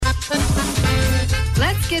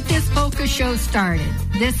get this polka show started.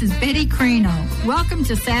 This is Betty Crano. Welcome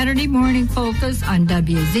to Saturday Morning Polkas on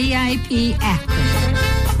WZIP Akron.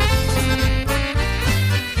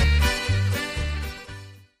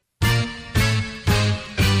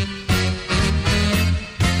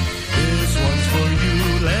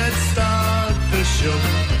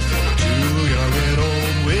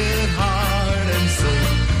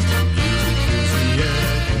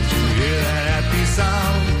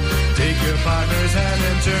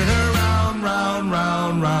 Turn around, round,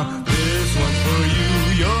 round, round. This one's for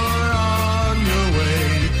you. You're on your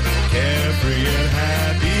way, carefree and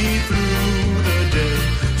happy through the day.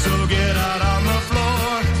 So get out on the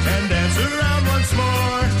floor and dance around once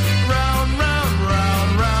more. Round, round,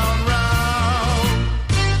 round, round, round.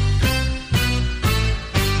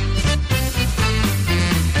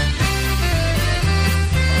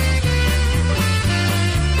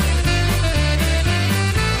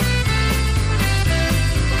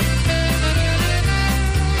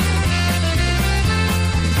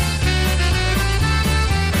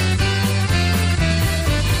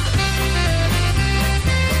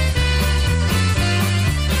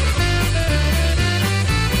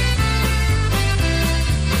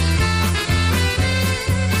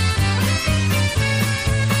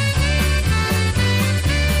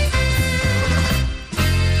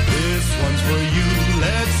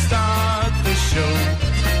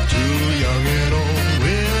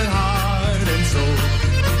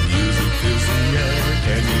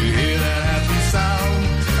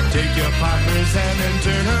 Partners and then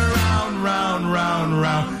turn around, round, round,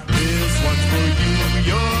 round. This one's for you.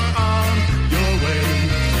 You're on your way,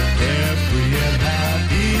 carefree and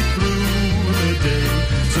happy through the day.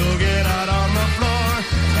 So get out on the floor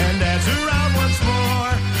and dance around once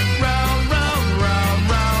more. Round, round, round,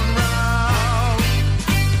 round, round.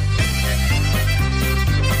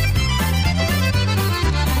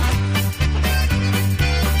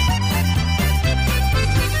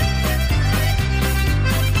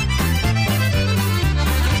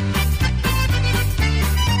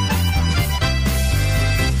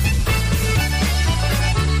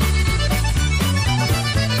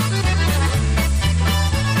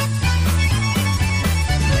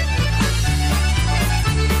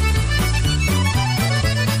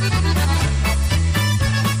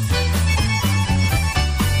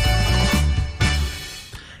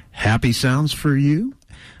 Happy sounds for you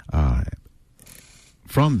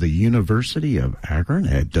from the University of Akron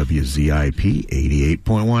at WZIP 88.1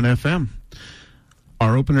 FM.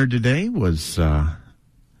 Our opener today was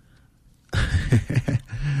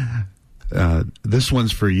This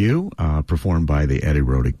One's for You, performed by the Eddie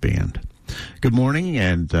Rodick Band. Good morning,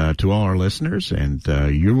 and to all our listeners, and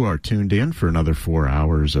you are tuned in for another 4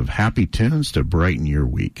 hours of happy tunes to brighten your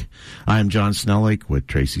week. I'm John Snellick with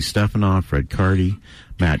Tracy Stefanoff, Fred Carty,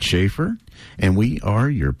 Matt Schaefer, and we are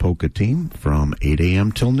your polka team from 8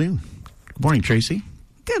 a.m. till noon. Good morning, Tracy.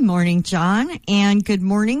 Good morning, John, and good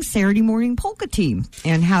morning, Saturday Morning Polka Team.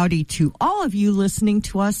 And howdy to all of you listening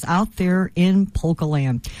to us out there in Polka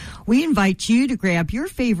Land. We invite you to grab your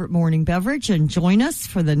favorite morning beverage and join us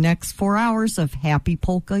for the next 4 hours of happy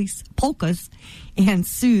polkas and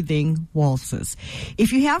soothing waltzes.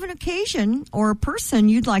 If you have an occasion or a person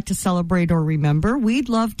you'd like to celebrate or remember, we'd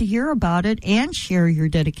love to hear about it and share your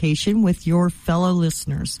dedication with your fellow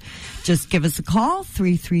listeners. Just give us a call,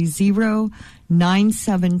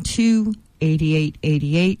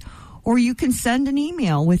 330-972-8888, or you can send an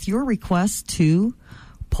email with your request to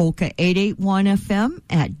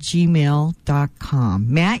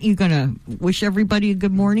polka881fm@gmail.com. Matt, you going to wish everybody a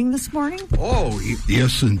good morning this morning? Oh,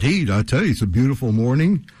 yes, indeed. I tell you, it's a beautiful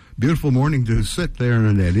morning. Beautiful morning to sit there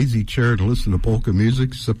in that easy chair to listen to polka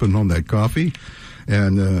music, sipping on that coffee.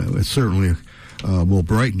 And it certainly will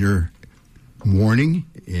brighten your morning.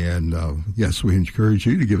 And, yes, we encourage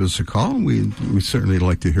you to give us a call. We certainly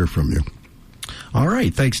like to hear from you. All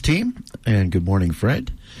right. Thanks, team. And good morning,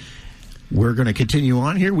 Fred. We're going to continue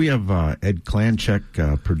on here. We have Ed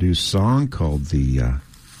Klanchek produced song called the,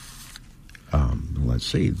 let's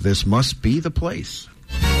see, This Must Be the Place.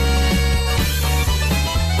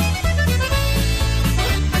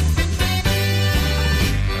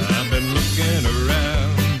 I've been looking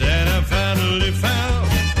around and I finally found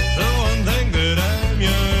the one thing that I'm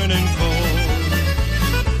yearning for.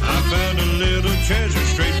 I found a little treasure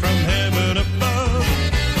straight from heaven above.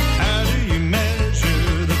 How do you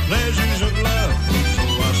measure the pleasures of love? So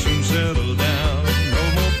I'll soon settle down.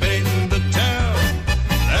 No more painting the town.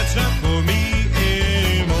 That's not for me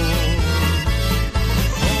anymore.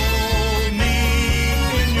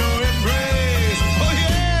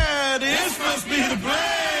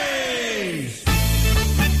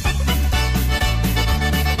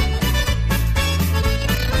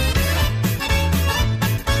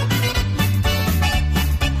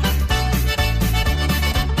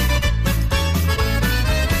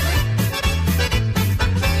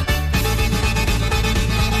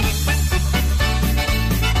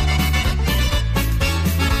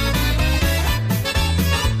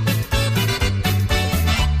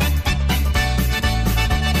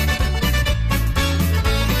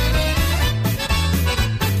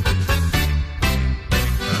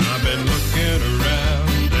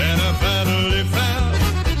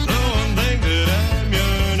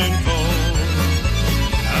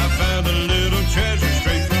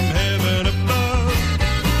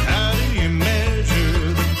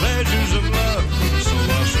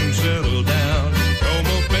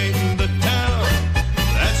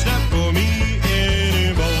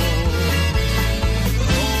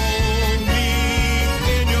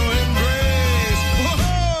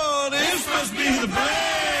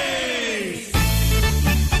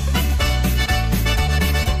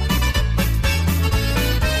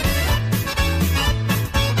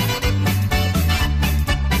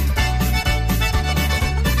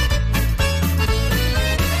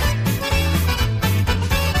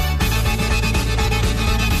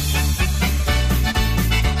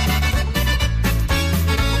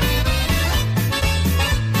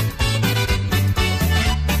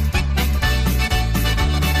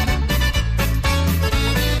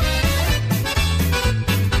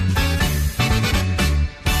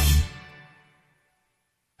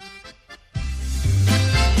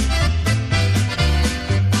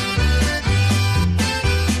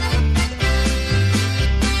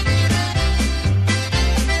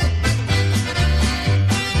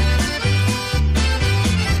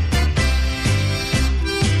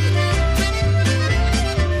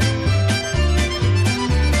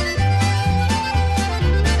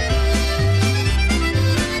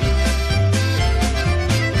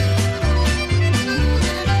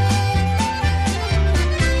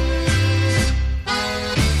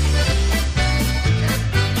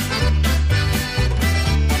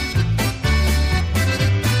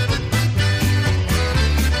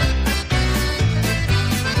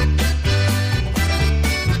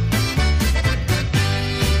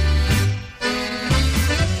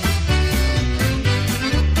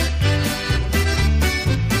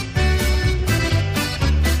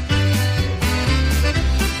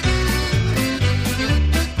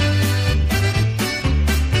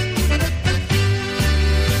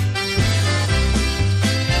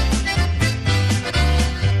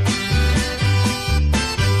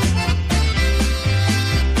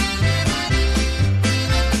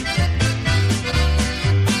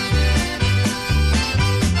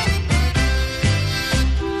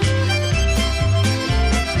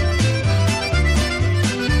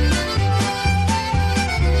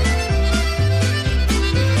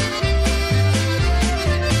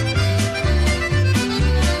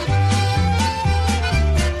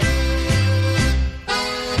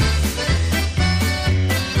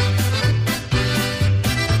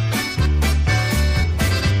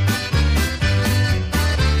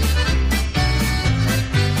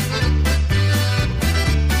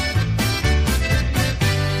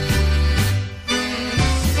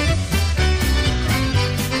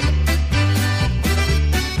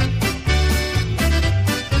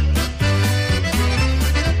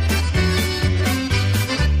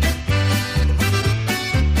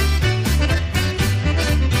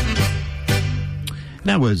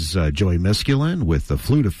 was Joey Misculin with the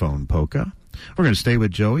Flutophone Polka. We're going to stay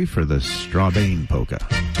with Joey for the Strawbane Polka.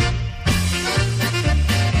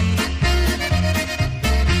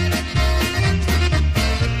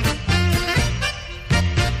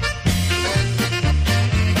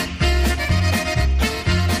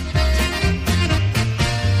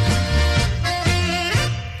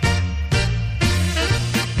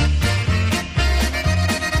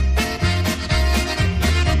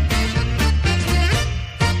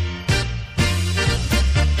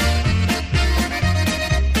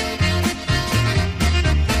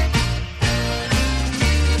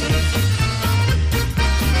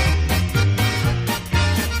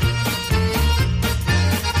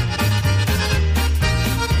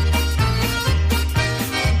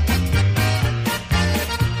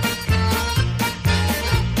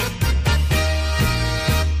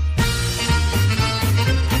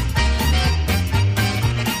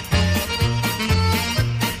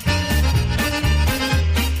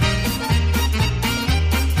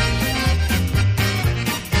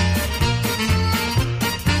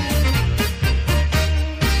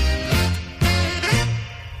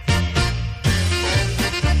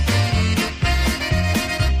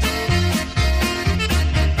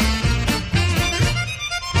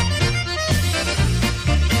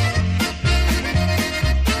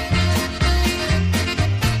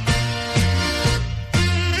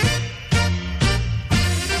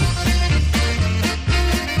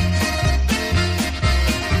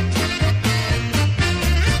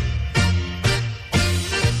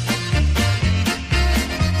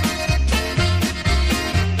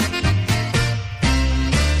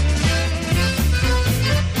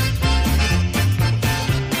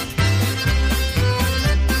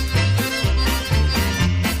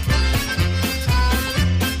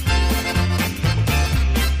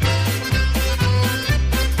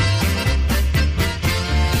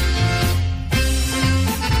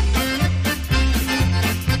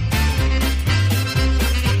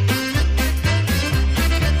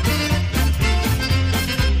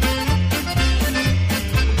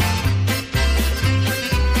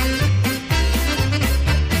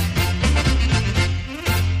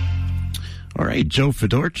 Joe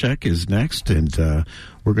Fedorchak is next, and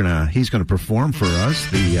he's gonna perform for us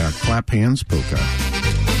the Clap Hands Polka.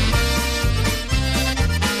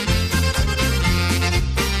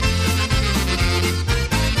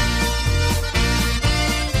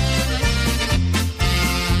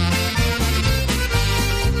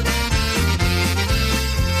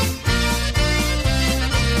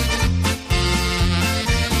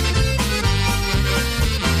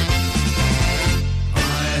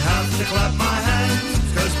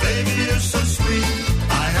 So sweet,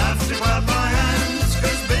 I have to clap my hands,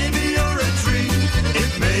 'cause baby you're a treat.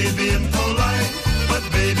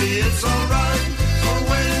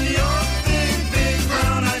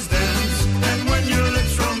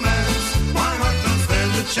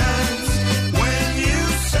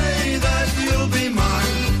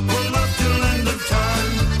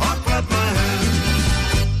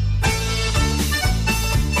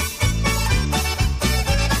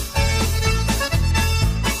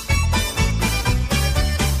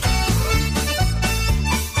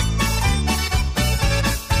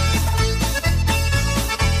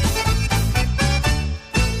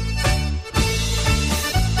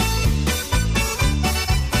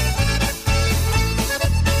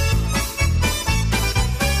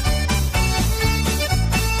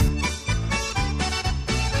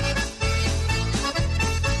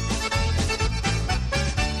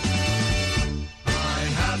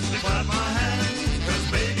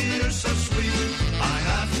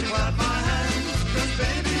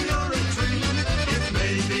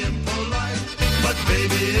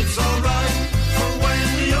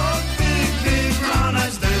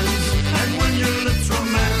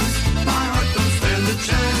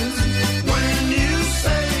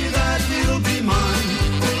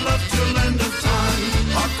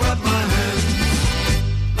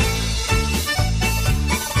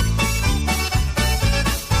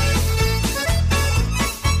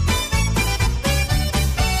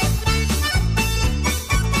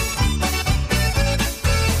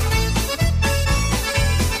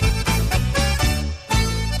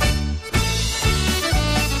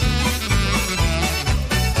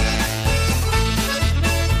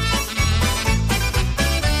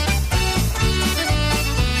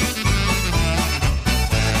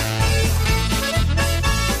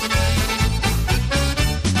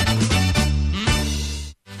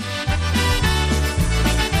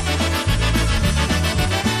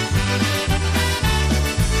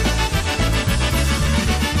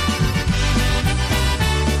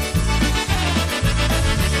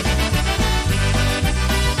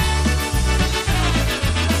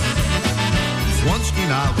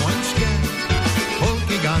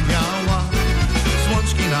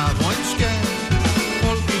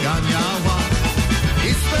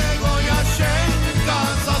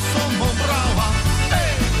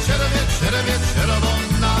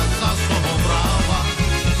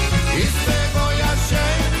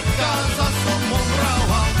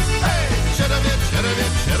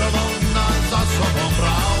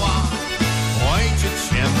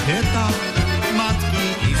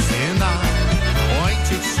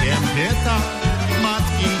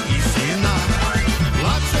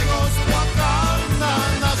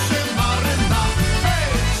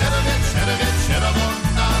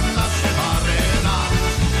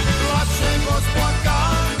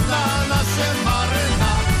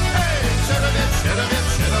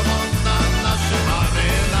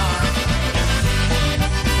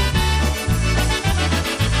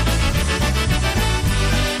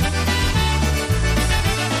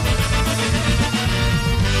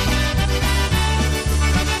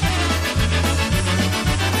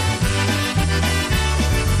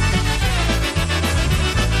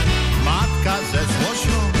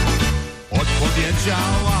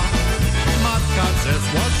 odpowiedziała. Matka ze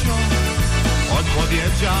złością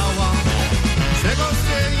odpowiedziała. Czego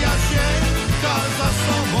ty, Jasieńka, za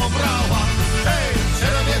sobą brała? Hej,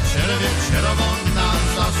 czerwona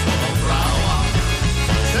za sobą brała.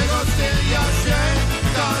 Czego ty,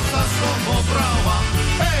 Jasieńka, za sobą brała?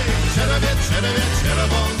 Hej,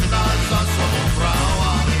 czerwona za sobą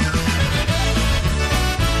brała.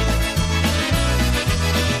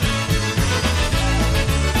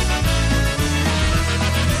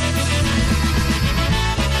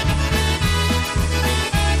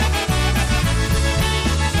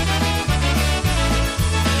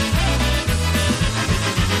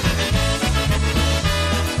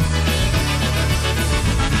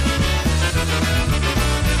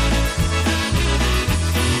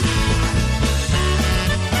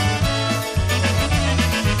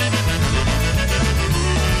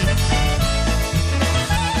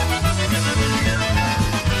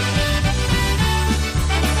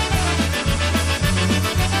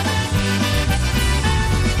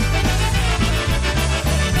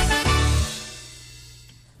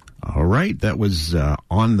 Right, that was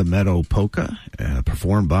On the Meadow Polka,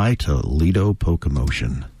 performed by Toledo Polka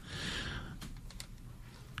Motion.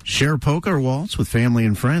 Share polka or waltz with family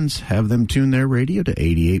and friends. Have them tune their radio to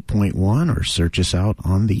 88.1 or search us out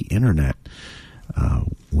on the internet.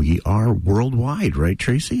 We are worldwide, right,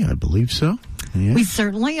 Tracy? I believe so. Yeah. We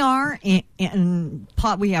certainly are. And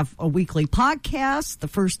we have a weekly podcast, the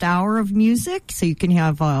first hour of music, so you can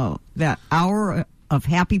have that hour of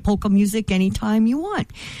happy polka music anytime you want.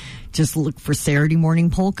 Just look for Saturday Morning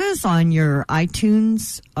Polkas on your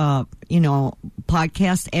iTunes,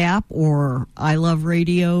 podcast app, or I Love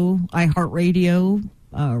Radio, iHeartRadio,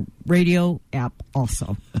 radio app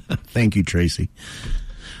also. Thank you, Tracy.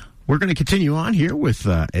 We're going to continue on here with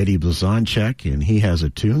Eddie Blazonczyk, and he has a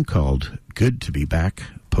tune called Good to Be Back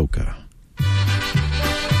Polka.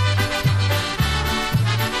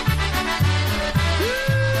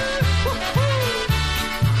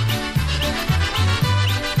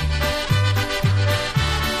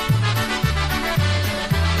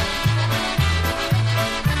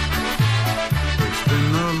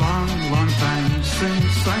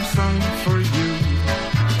 Since I've sung for you,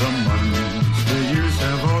 the months, the years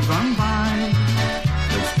have all gone by.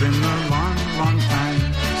 It's been a long, long time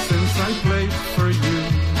since I played for you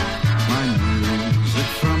my music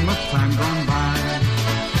from a time gone by.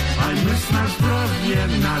 I miss na zdrowie,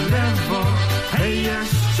 na lewo, hej,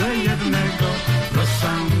 jeszcze jednego, the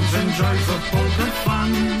sounds and joys of polka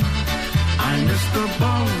fun. I miss the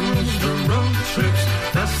ballrooms, the road trips,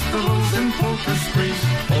 festivals and polka sprees,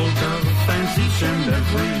 polka fans each and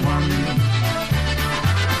every one.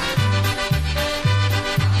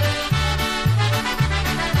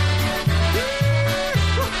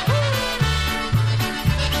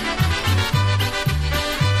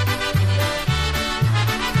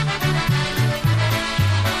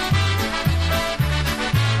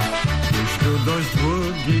 Już tu dość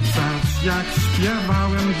długi czas, jak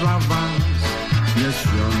śpiewałem dla was.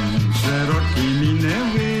 Miesiące, roki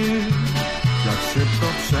minęły, jak szybko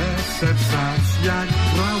przesedzasz, jak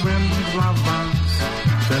grałem dla was.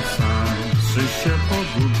 Te czasy się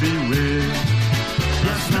pogubiły.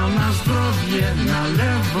 Ja znał na zdrowie, na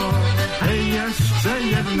lewo, hej, jeszcze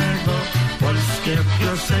jednego. Polskie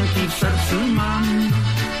piosenki w sercu mam.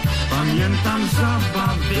 Pamiętam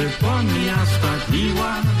zabawy po miastach i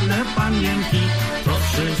ładne panienki. To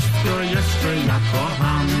wszystko jeszcze ja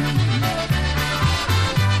kocham.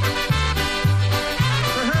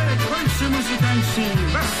 Muzykanci,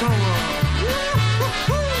 wesoło!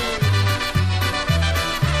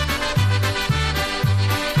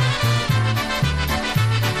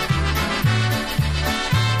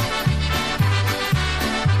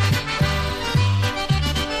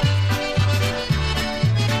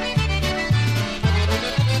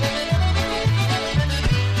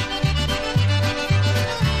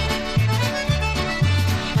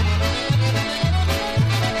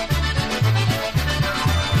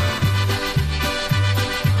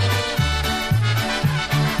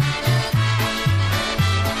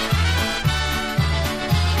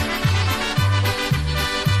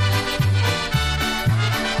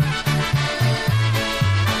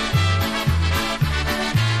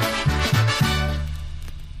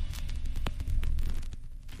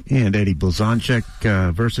 And Eddie Blazonczyk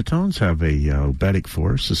Versatones have a obedic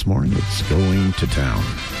for us this morning. It's Going to Town.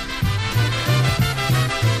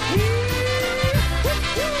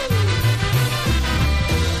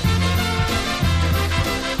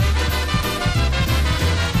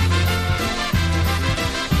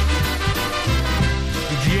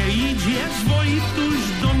 Gdzie idzie z Wojtuś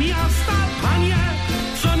do miasta, panie,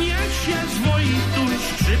 co niesie z Wojtuś?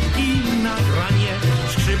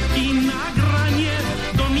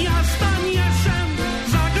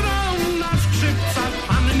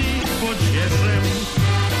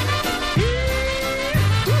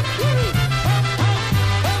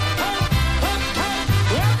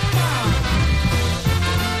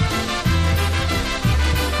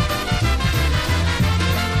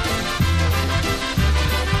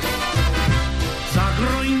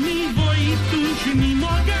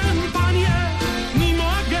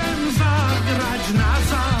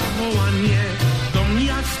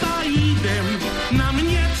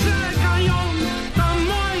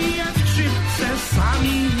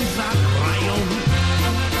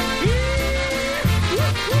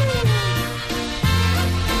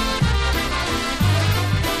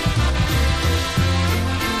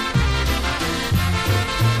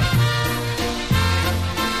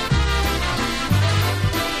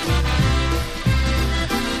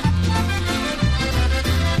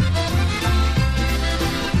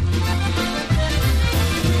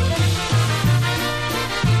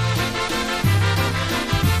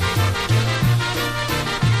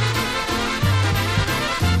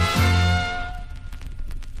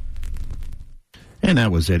 And that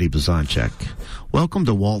was Eddie Blazonczyk. Welcome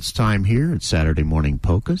to Waltz Time here at Saturday Morning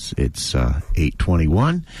Polkas. It's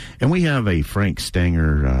 8:21, and we have a Frank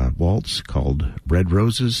Stanger waltz called Red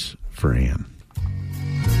Roses for Anne.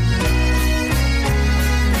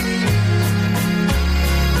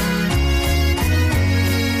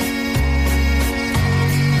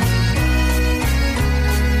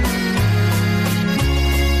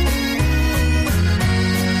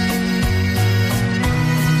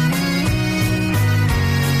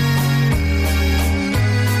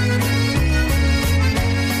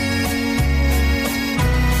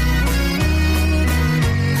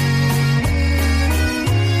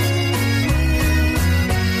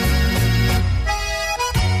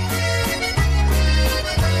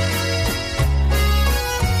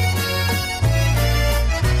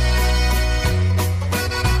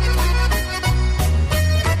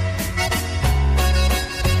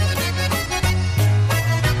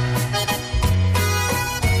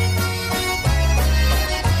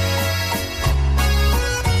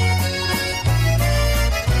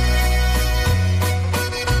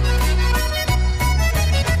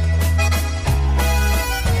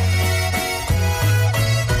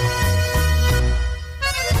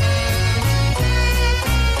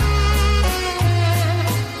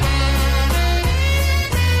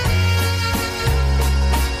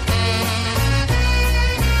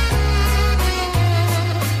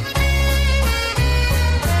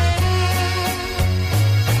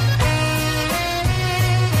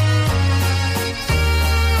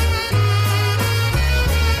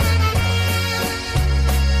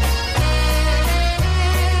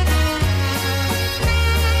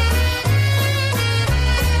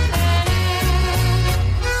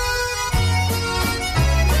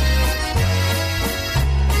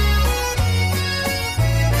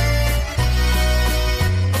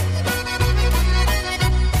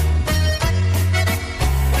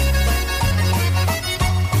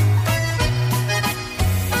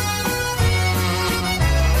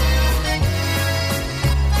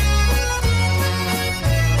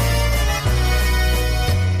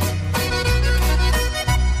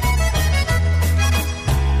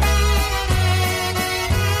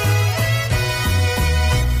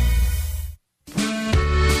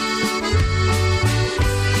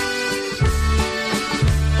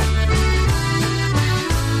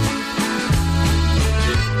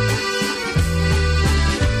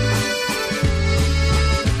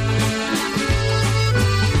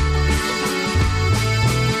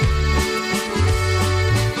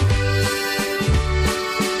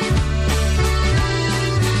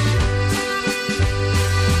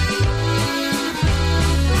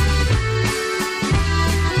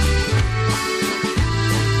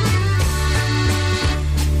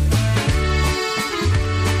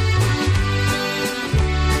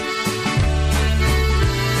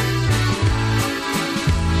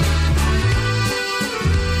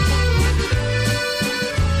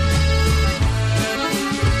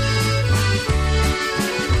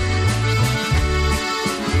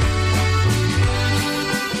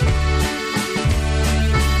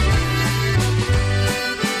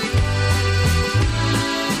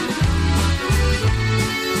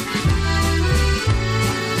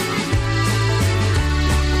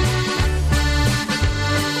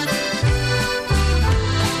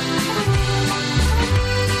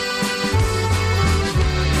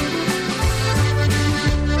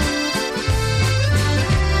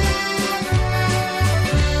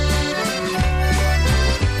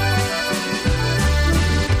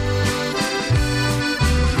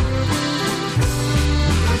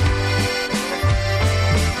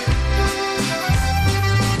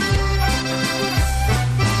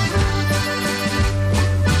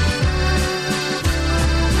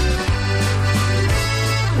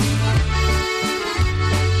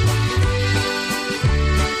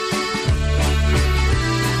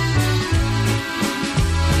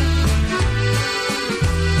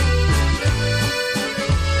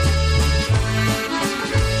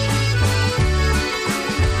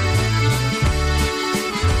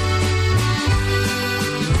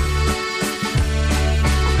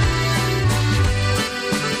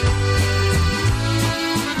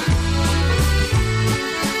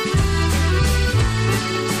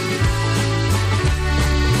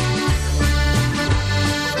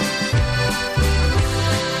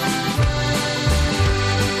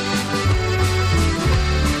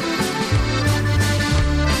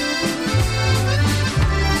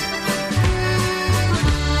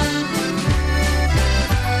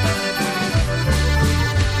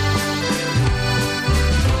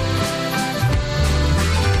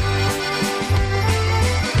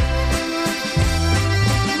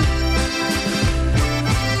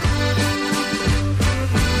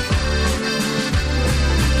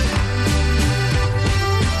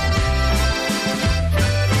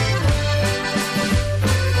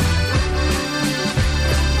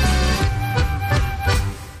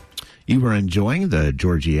 You were enjoying the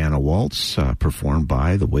Georgiana Waltz performed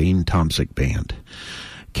by the Wayne Tomsic Band.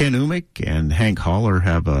 Ken Umick and Hank Haller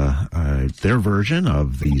have their version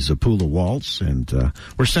of the Zapula Waltz, and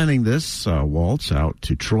we're sending this waltz out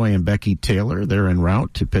to Troy and Becky Taylor. They're en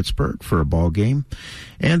route to Pittsburgh for a ball game,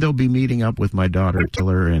 and they'll be meeting up with my daughter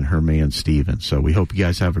Taylor and her man Steven. So we hope you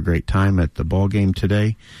guys have a great time at the ball game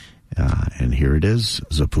today. And here it is,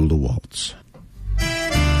 Zapula Waltz.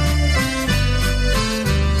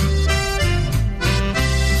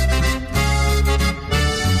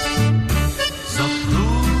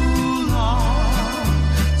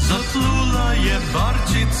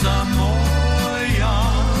 Barcica moja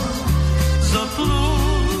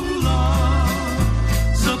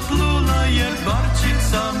zaplula je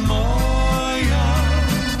barcica moja,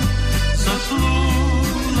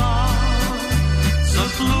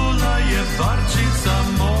 zaplula je barcica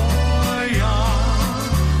moja,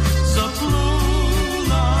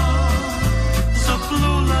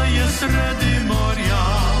 zaplula je sredi morja.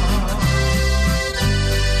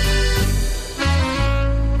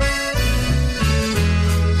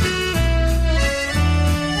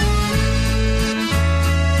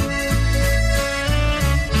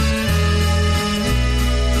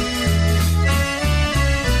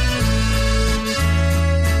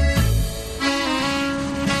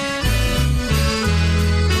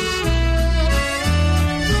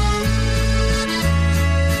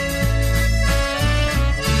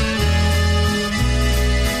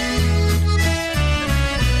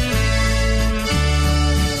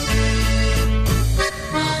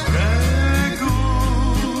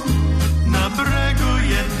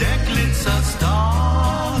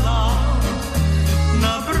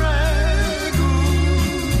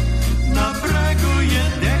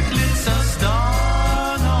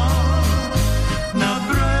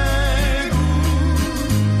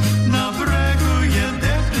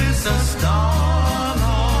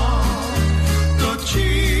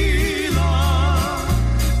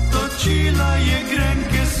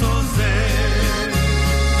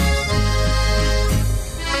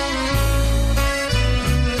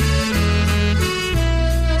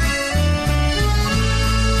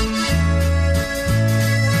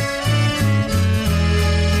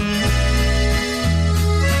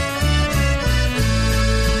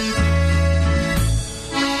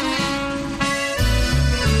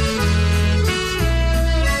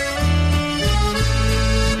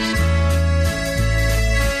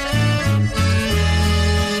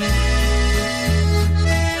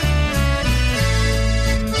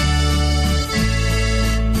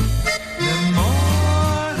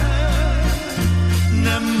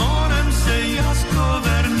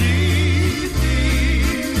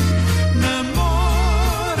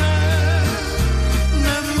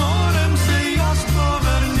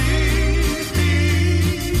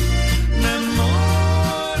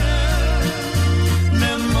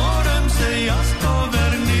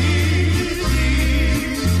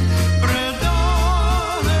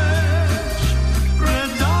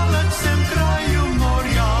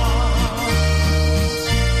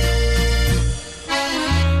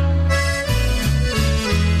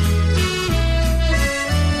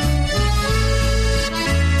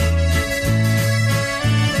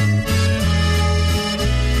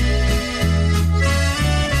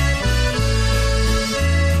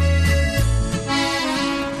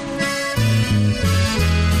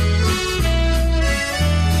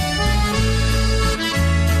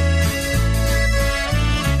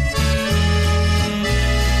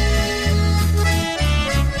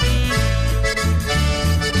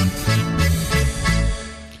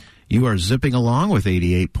 You are zipping along with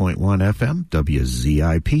 88.1 FM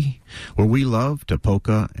WZIP, where we love to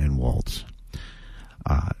polka and waltz.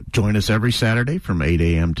 Join us every Saturday from 8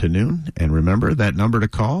 a.m. to noon. And remember, that number to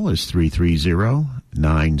call is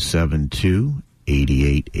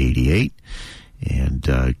 330-972-8888.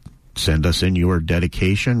 And send us in your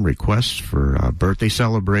dedication requests for birthday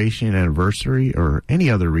celebration, anniversary, or any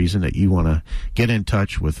other reason that you want to get in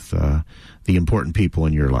touch with the important people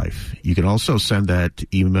in your life. You can also send that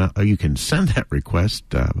email. You can send that request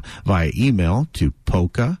via email to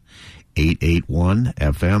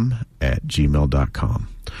polka881fm@gmail.com.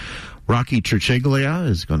 Rocky Triciglia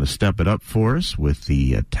is going to step it up for us with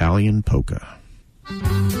the Italian polka.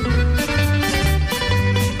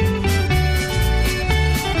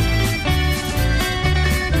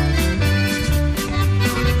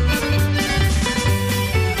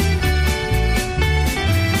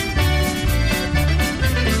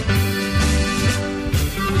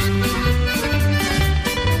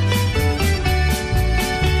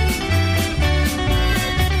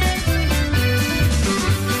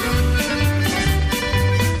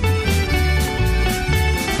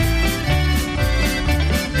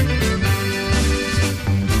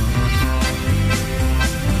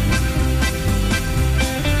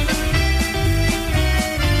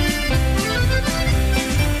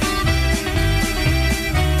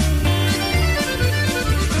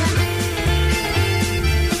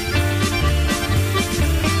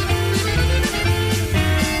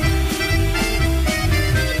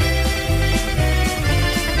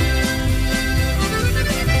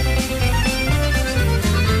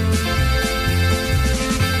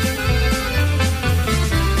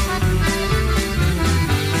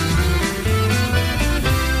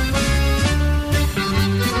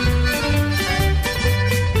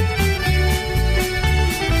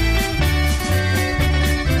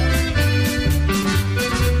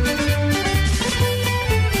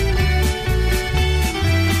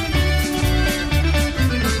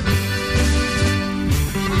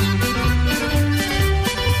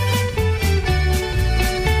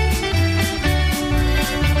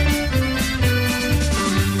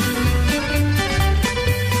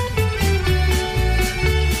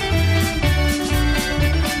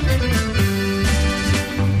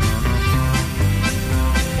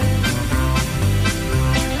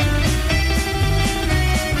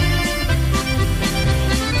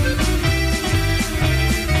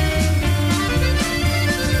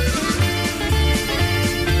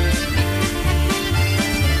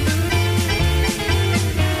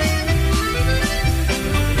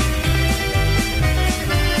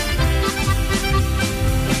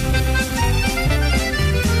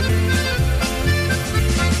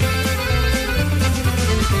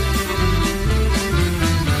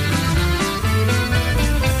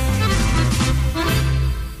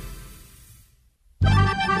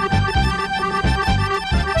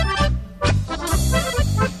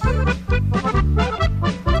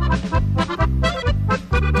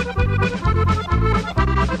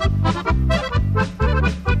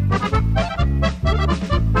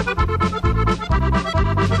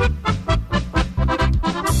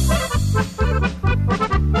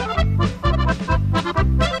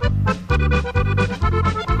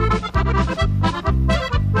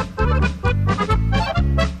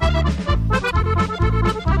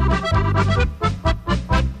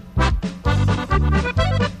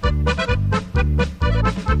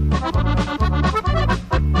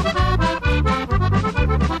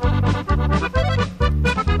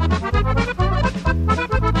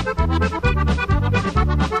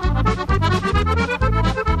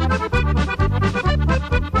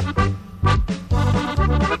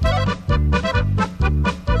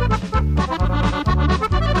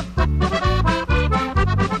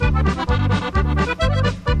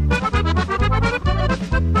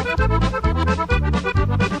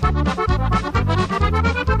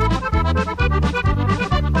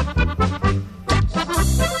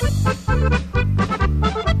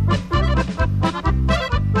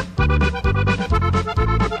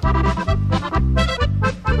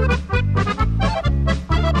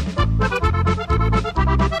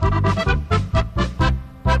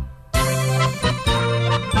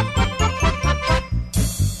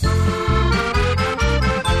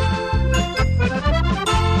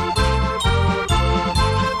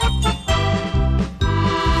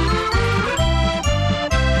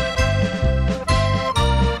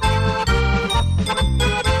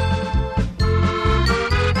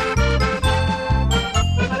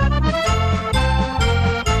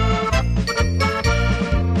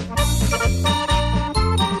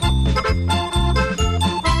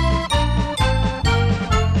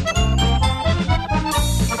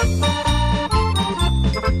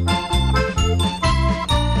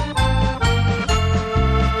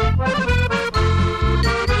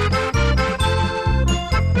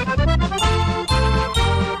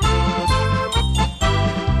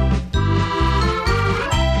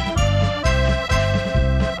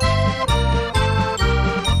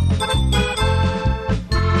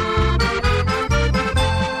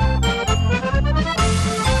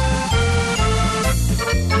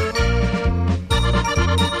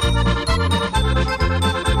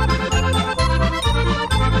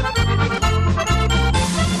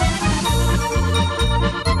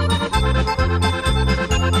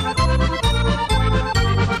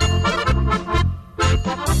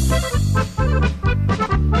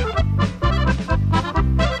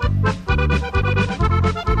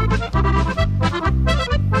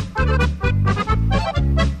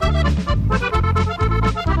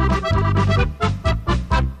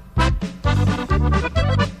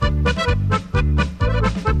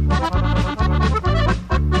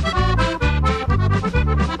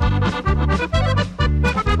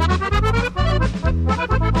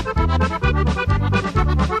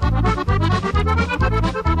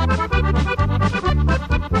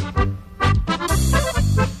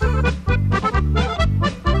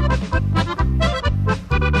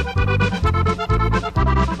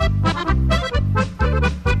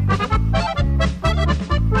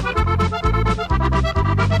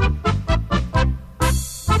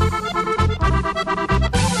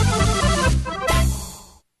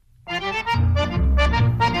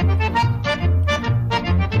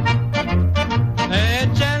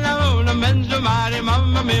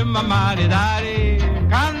 maridare,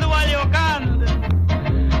 quando voglio canto,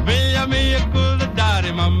 figlia mia cosa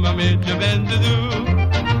dare, mamma mia ci pensi tu.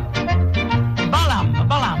 Balam,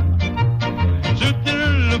 balam, sotto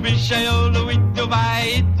l'ubisciaiolo, tu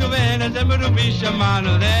vai, tu vieni, sempre l'ubiscia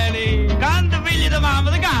mano deni, canto figli di mamma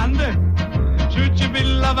di canto. Succi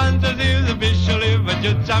pilla panza si the biscio leva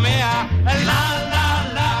giuzza mea la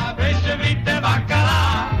la la pesce vitte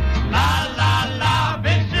baccalà la la la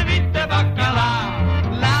pesce vitte baccalà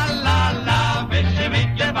la la la pesce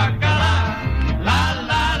vitte baccalà la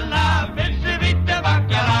la la pesce vitte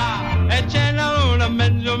baccalà e c'è una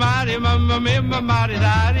mezzo mare mamma mia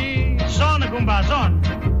maridari sono compa sono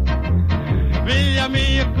figlia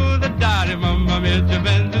mia cosa dare mamma mia ci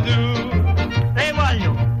pensi tu te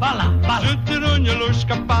voglio balla sotto l'ogno lo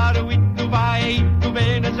scappare tu vai tu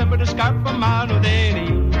bene sempre le scarpe a mano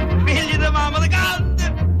deni figli di mamma di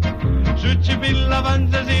cante succi pilla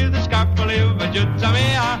panza si di scarpe leva giuzza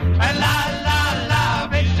mea e la la la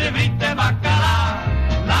pesce fritte baccalà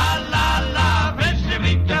la la la pesce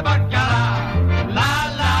fritte baccalà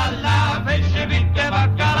la la la pesce fritte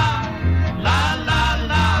baccalà la la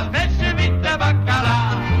la pesce fritte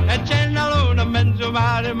baccalà e c'è una luna a mezzo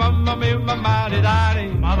mare mamma mia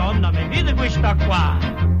maridare madonna mia vedi questa qua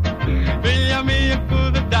figlia mia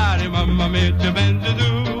cosa dare mamma mia ci pensi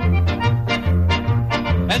tu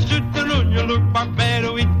e sotto l'ogno lo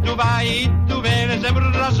barbero e tu vai e tu vieni sempre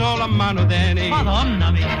da sola a mano teni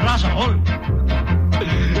madonna mia da sola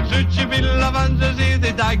se ci pilla panza si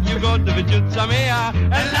ti taglio cotto per giuzza mia e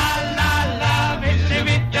la la la pesce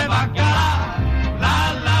vitte baccalà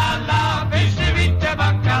la la la pesce vitte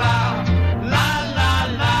baccalà la la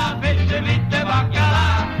la pesce vitte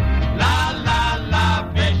baccalà la la la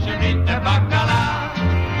pesce vitte baccalà.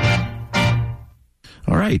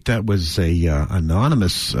 All right, that was a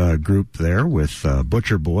anonymous group there with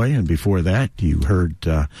Butcher Boy, and before that you heard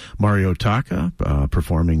Mario Taka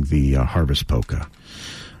performing the Harvest Polka.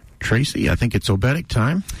 Tracy, I think it's Obedic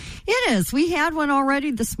time. It is. We had one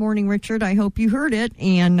already this morning, Richard. I hope you heard it,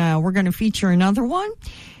 and we're going to feature another one.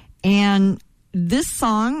 And this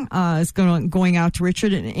song is going out to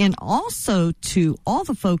Richard and also to all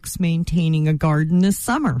the folks maintaining a garden this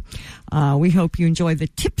summer. We hope you enjoy the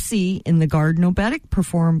Tipsy in the Garden Obedic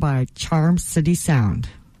performed by Charm City Sound.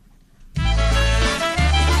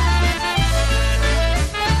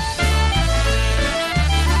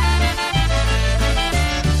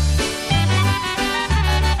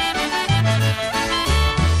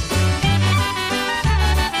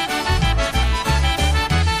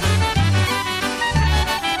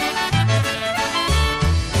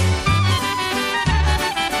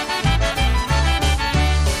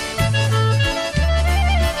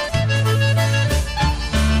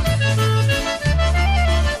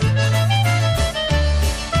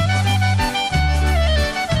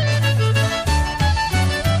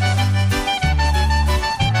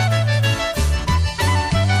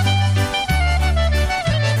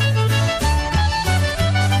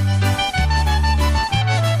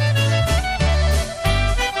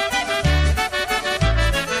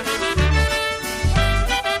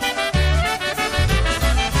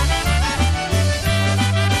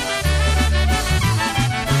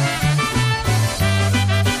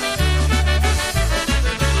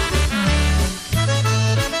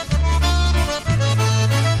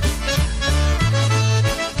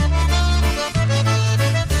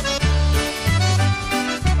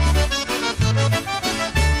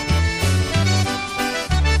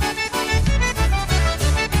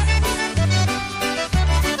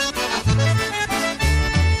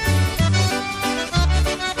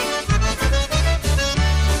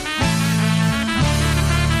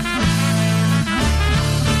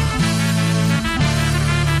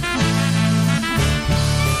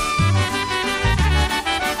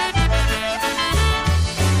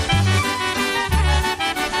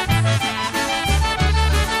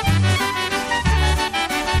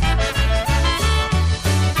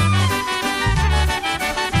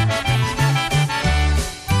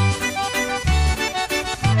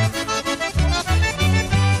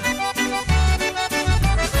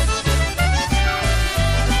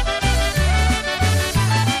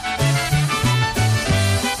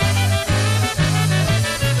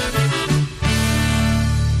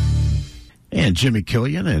 And Jimmy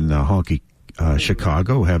Killian and Honky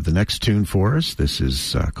Chicago have the next tune for us. This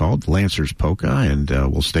is called Lancer's Polka, and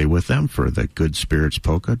we'll stay with them for the Good Spirits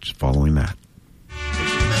Polka just following that.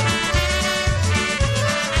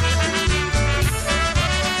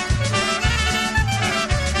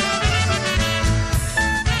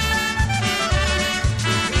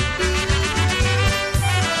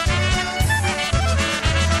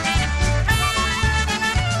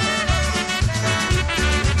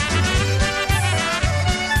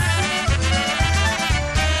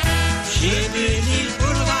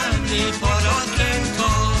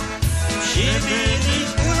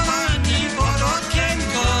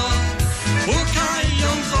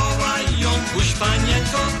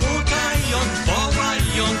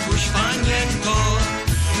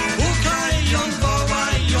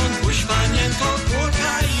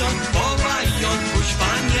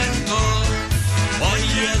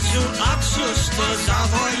 to za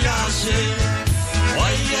wojasy? O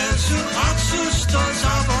Jezu, a cóż to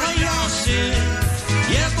za wojasy?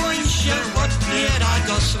 Nie bój się, odbiera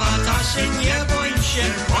do swatasy, nie bój się,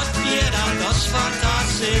 odbiera do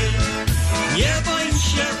swatasy. Nie bój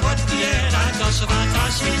się, odbiera do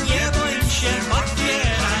swatasy, nie bój się,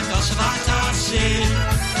 odbiera do swatasy.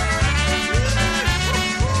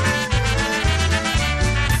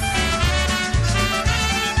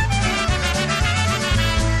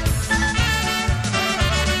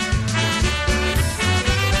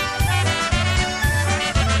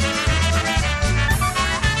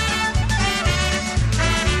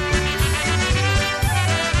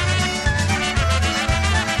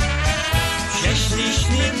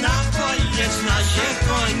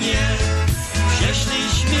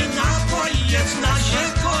 Przeszliśmy na pojec na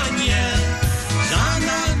konie. Za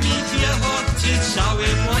nami piechoty całe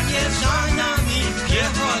płonie, za nami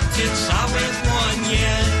piechoty całe płonie.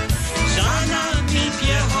 Za nami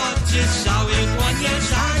piechoty całe płonie,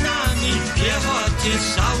 za nami piechoty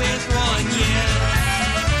całe płonie.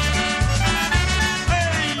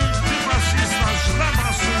 Ej, ty maszysta, źle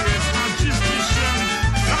masujesz, naciski się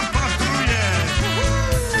zapatruje.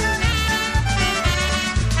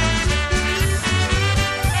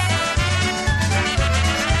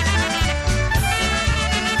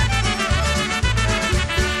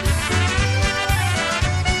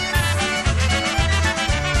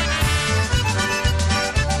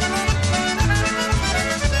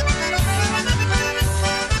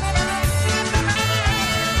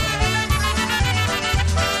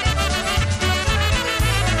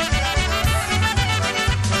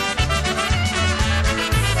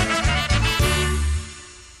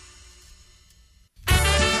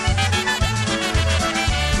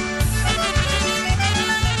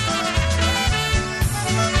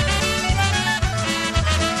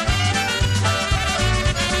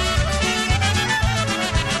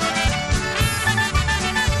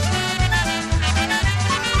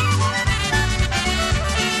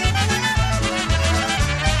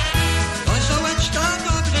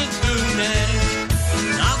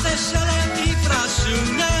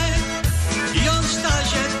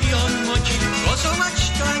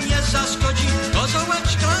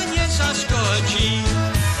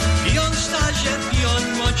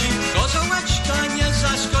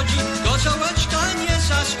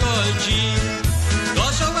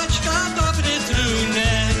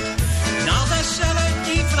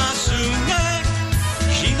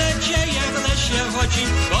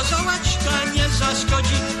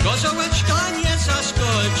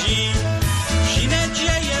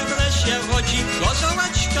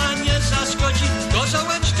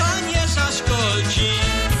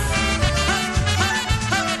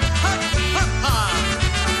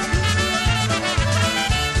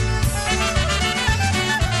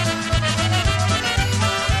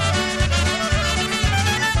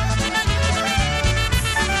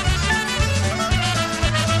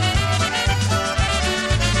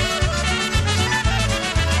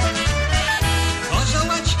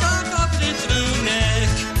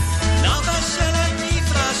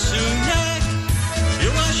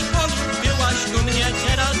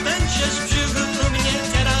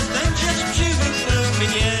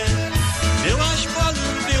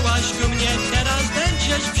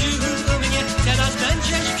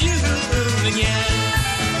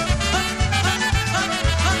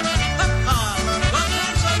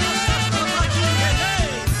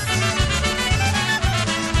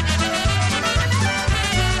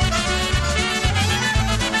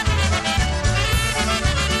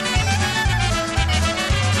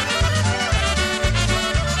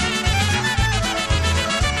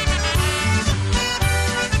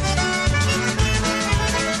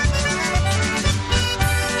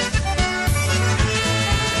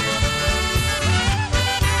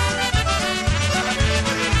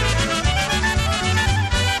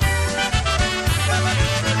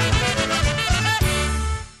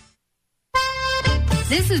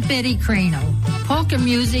 This is Betty Crano. Polka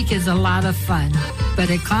music is a lot of fun, but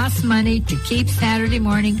it costs money to keep Saturday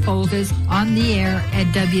morning polkas on the air at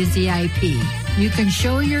WZIP. You can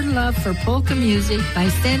show your love for polka music by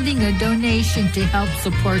sending a donation to help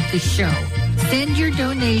support the show. Send your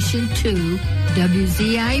donation to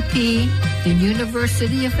WZIP, the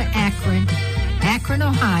University of Akron, Akron,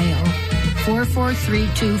 Ohio,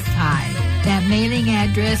 44325. That mailing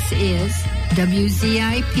address is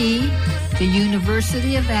WZIP, the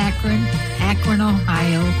University of Akron, Akron,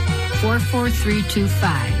 Ohio,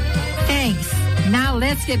 44325. Thanks. Now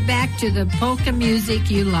let's get back to the polka music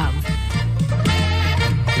you love.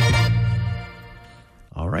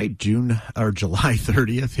 All right. right, July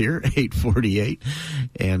 30th here, 8:48,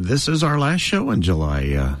 and this is our last show in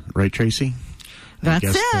July, right, Tracy? That's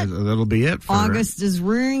it. That'll be it. August is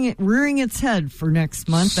rearing its head for next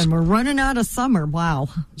month, and we're running out of summer. Wow.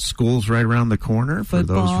 School's right around the corner for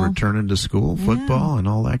those returning to school, football and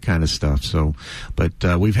all that kind of stuff. So,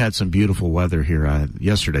 but we've had some beautiful weather here.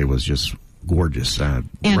 Yesterday was just gorgeous.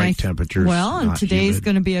 Right temperatures. Well, and today's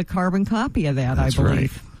going to be a carbon copy of that, That's I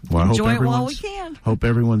believe. Right. Well, enjoy it while we can. Hope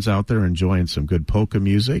everyone's out there enjoying some good polka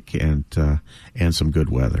music and some good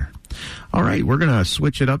weather. All right, we're going to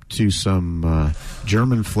switch it up to some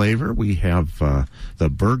German flavor. We have the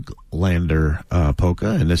Berglander polka,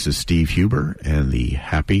 and this is Steve Huber and the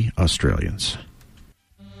Happy Australians.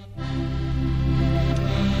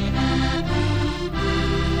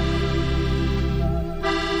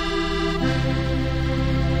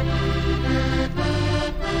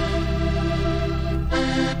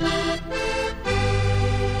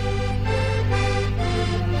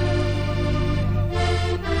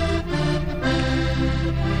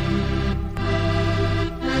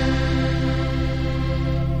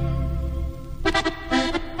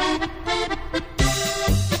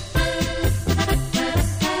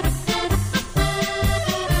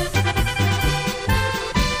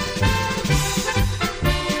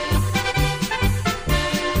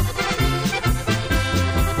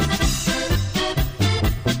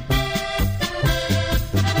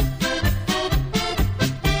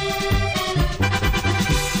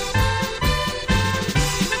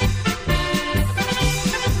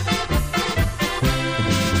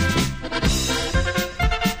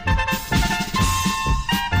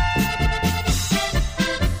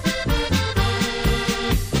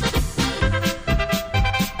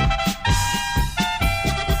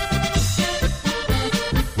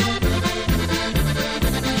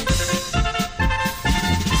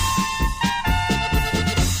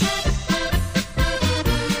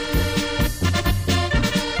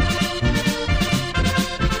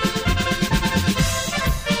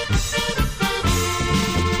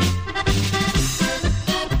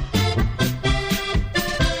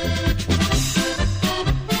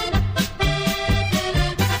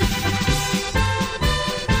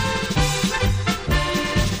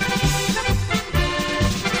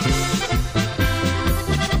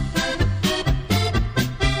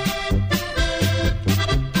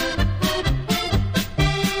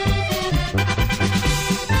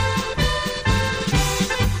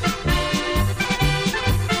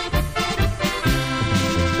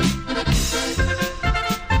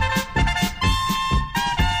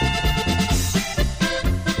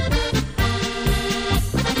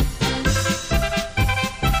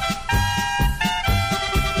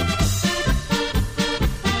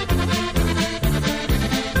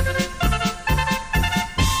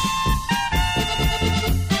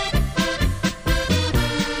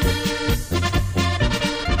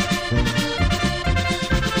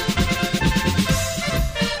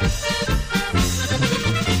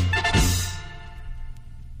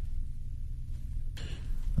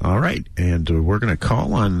 All right, and we're going to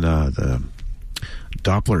call on the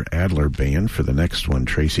Doppler Adler Band for the next one.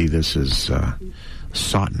 Tracy, this is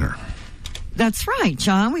Sotner. That's right,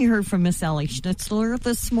 John. We heard from Miss Ellie Schnitzler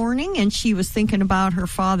this morning, and she was thinking about her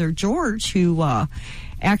father, George, who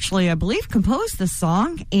actually, I believe, composed this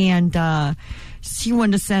song, and she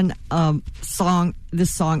wanted to send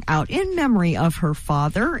this song out in memory of her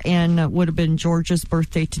father, and it would have been George's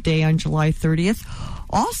birthday today on July 30th.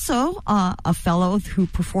 Also, a fellow who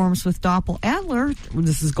performs with Doppler Adler,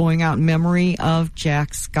 this is going out in memory of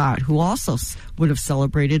Jack Scott, who also would have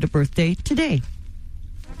celebrated a birthday today.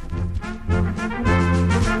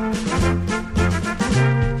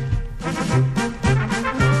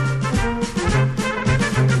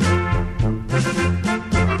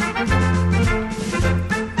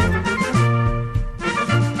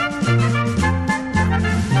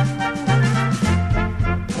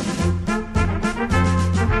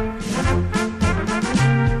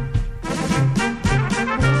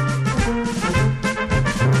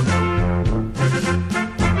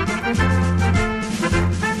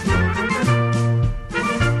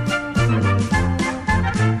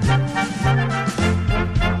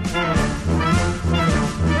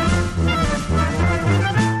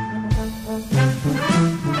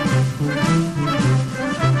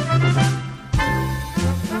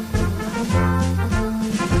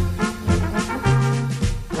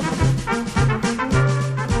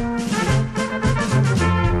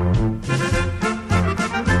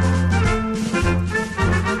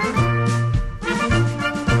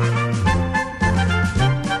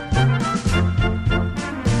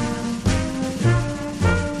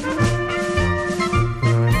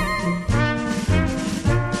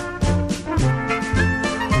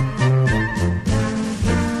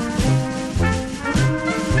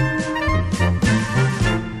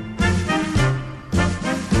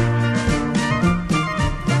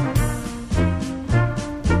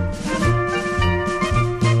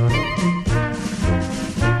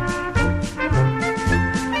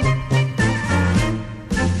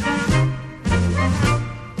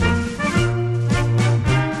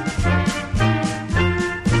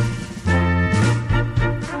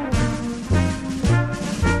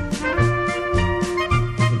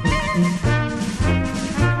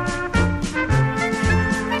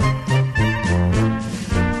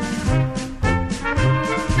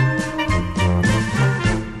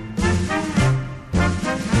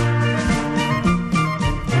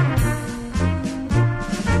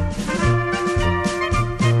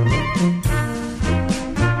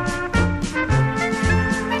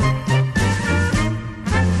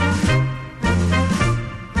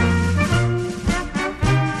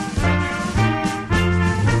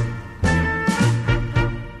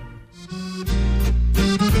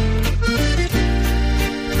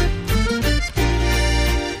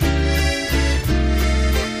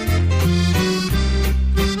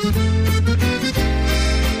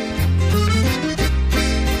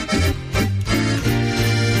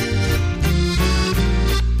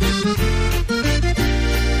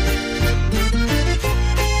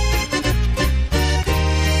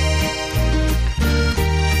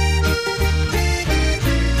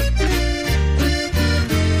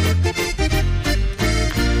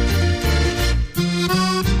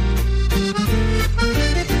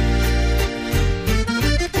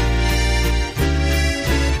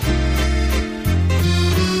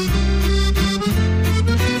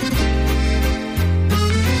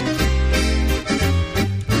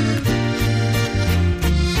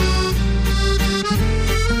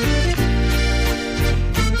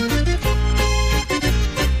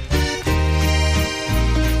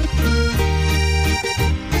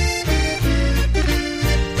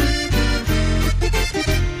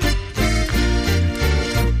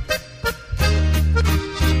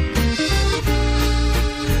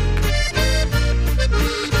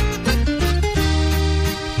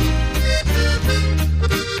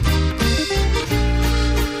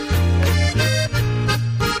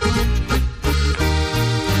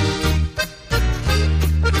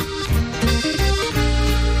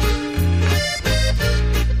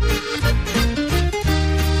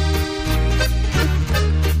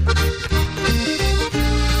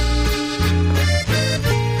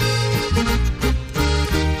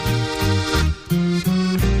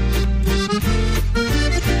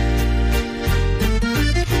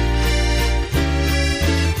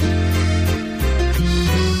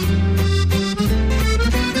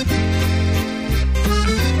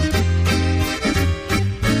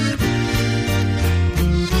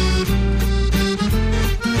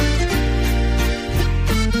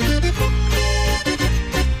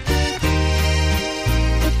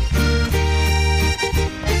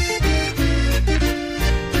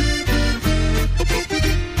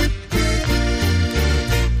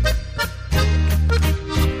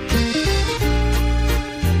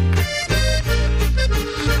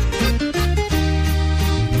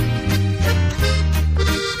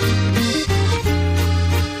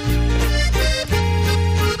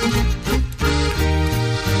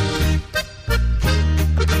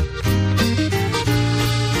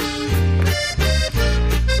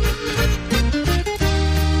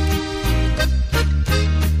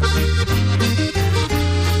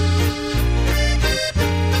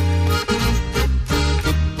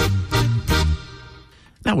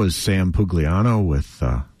 was Sam Pugliano with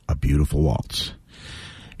A Beautiful Waltz.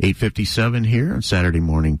 8:57 here on Saturday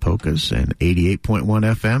Morning Polkas, and 88.1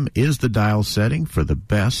 FM is the dial setting for the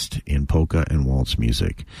best in polka and waltz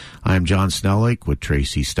music. I'm John Snellick with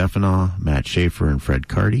Tracy Stefanow, Matt Schaefer, and Fred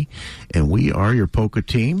Carty, and we are your polka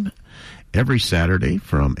team every Saturday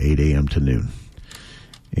from 8 a.m. to noon.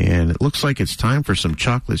 And it looks like it's time for some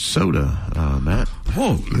chocolate soda, Matt.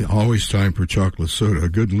 Oh, always time for chocolate soda. A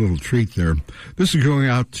good little treat there. This is going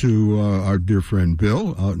out to our dear friend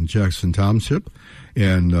Bill out in Jackson Township.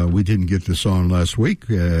 And we didn't get this on last week,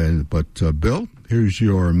 but Bill, here's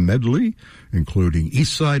your medley, including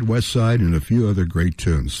East Side, West Side, and a few other great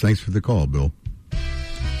tunes. Thanks for the call, Bill.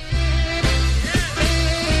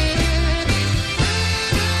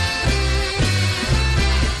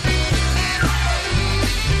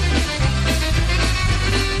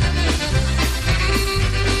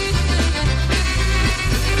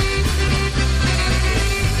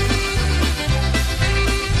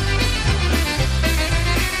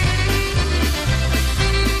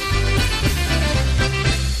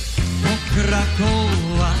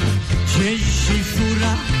 Krakowa, jeździ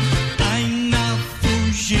fura, aj na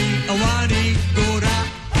fuzi awari góra.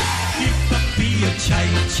 I popije czaj,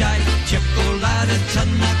 czaj, czekoladę,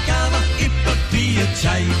 czarna kawa. I popije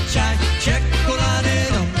czaj, czaj, czekoladę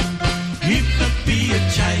rum. I popije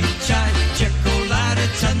czaj, czaj, czekoladę,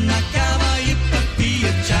 czarna kawa. I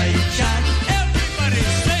popije czaj, czaj. Everybody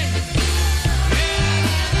sing!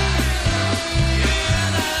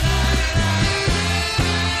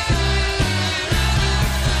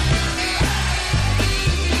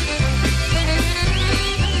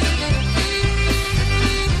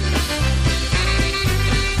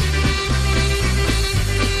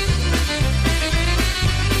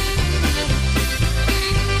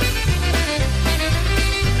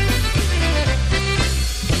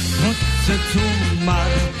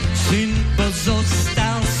 Tumar, syn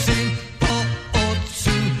pozostał, syn po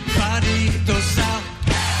ojcu pari dostał.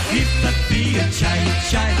 I popije czaj,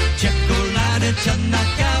 czaj, czekoladę, czarna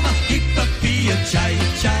kawa. I popije czaj,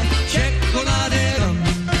 czaj, czekoladę rum.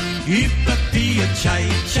 I popije czaj,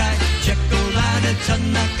 czaj, czekoladę,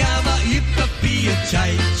 czarna kawa. I popije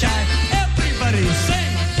czaj, czaj. Everybody sing!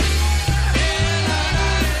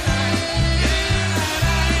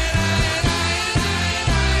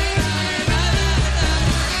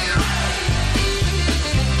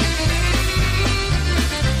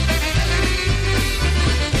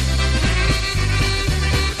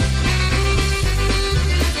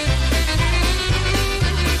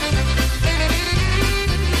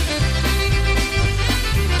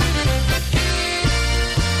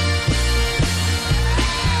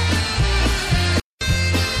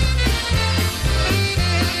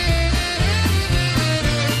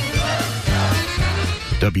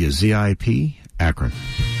 WZIP, Akron.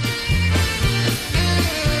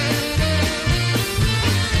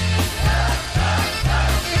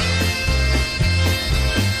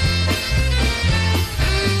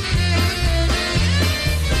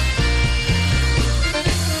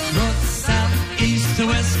 North, south, east, or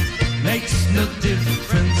west makes no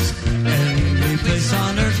difference. Any place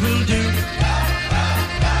on earth will do.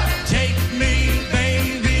 Take me,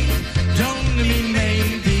 baby, don't mean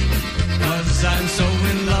maybe, 'cause I'm so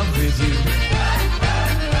in love with you.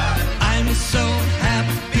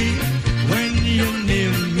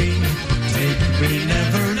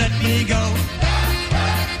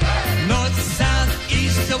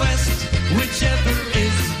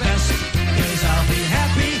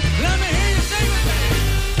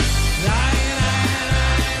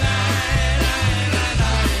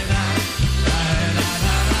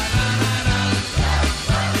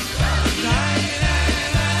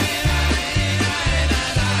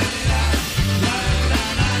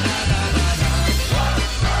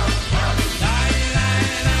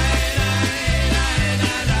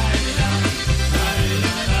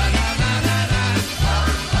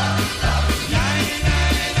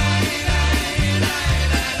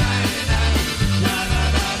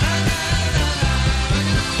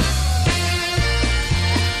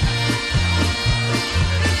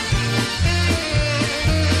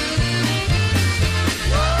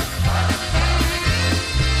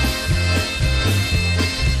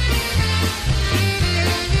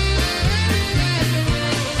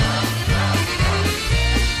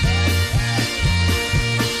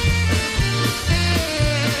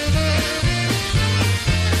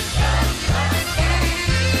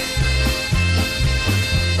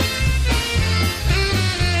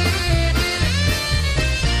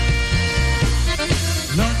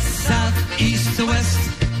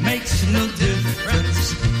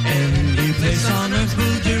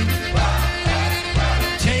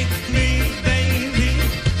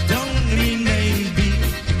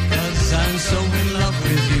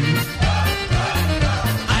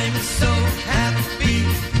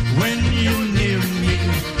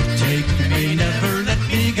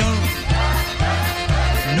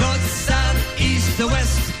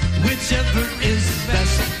 is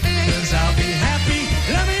best.